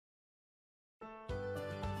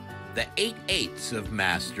The 8/8 of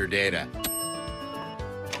master data.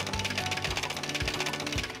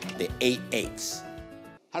 The 8/8.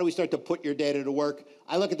 How do we start to put your data to work?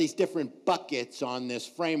 I look at these different buckets on this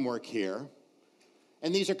framework here,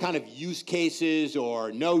 and these are kind of use cases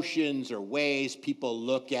or notions or ways people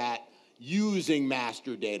look at using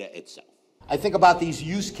master data itself. I think about these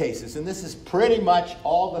use cases, and this is pretty much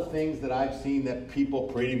all the things that I've seen that people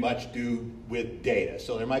pretty much do with data.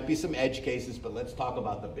 So there might be some edge cases, but let's talk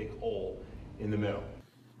about the big hole in the middle.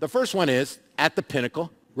 The first one is, at the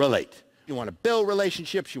pinnacle, relate. You want to build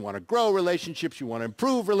relationships, you want to grow relationships, you want to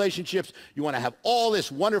improve relationships, you want to have all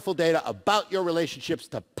this wonderful data about your relationships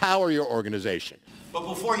to power your organization. But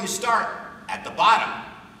before you start, at the bottom,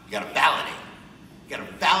 you got to validate. You got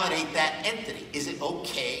to validate that entity. Is it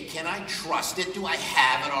okay? Can I trust it? Do I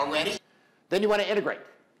have it already? Then you want to integrate.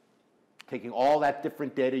 Taking all that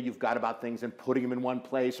different data you've got about things and putting them in one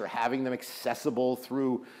place or having them accessible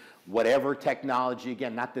through whatever technology.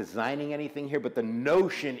 Again, not designing anything here, but the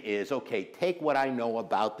notion is, okay, take what I know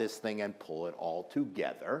about this thing and pull it all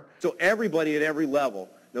together. So everybody at every level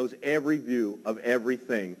knows every view of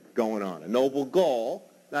everything going on. A noble goal,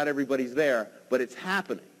 not everybody's there, but it's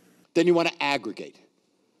happening. Then you want to aggregate.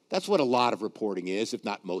 That's what a lot of reporting is, if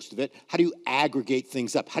not most of it. How do you aggregate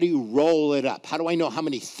things up? How do you roll it up? How do I know how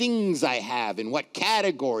many things I have in what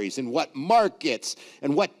categories, in what markets,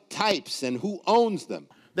 and what types, and who owns them?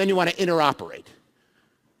 Then you want to interoperate.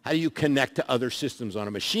 How do you connect to other systems on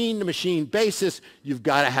a machine-to-machine basis? You've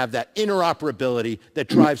got to have that interoperability that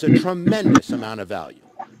drives a tremendous amount of value.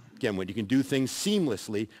 Again, when you can do things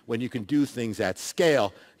seamlessly, when you can do things at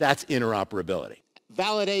scale, that's interoperability.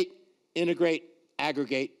 Validate, integrate,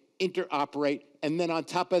 aggregate, interoperate, and then on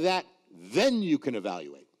top of that, then you can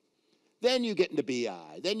evaluate. Then you get into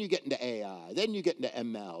BI, then you get into AI, then you get into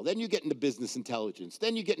ML, then you get into business intelligence,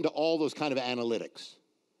 then you get into all those kind of analytics.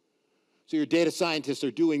 So your data scientists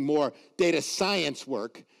are doing more data science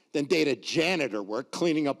work than data janitor work,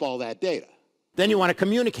 cleaning up all that data. Then you want to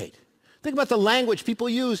communicate. Think about the language people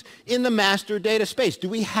use in the master data space. Do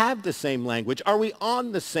we have the same language? Are we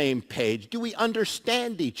on the same page? Do we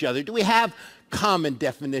understand each other? Do we have common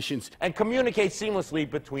definitions? And communicate seamlessly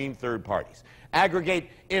between third parties. Aggregate,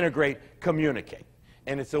 integrate, communicate.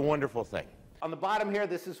 And it's a wonderful thing. On the bottom here,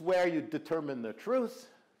 this is where you determine the truth.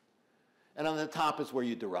 And on the top is where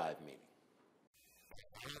you derive meaning.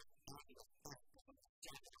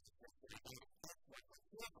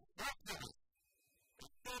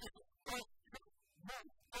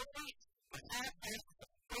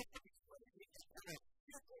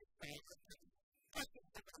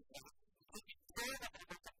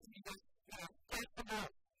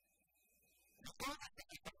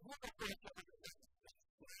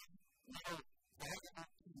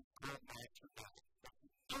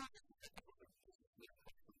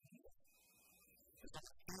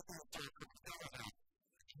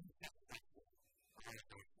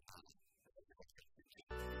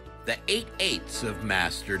 The 8/8 of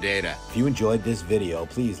master data. If you enjoyed this video,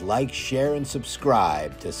 please like, share, and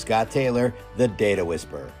subscribe to Scott Taylor, the Data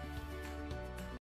Whisperer.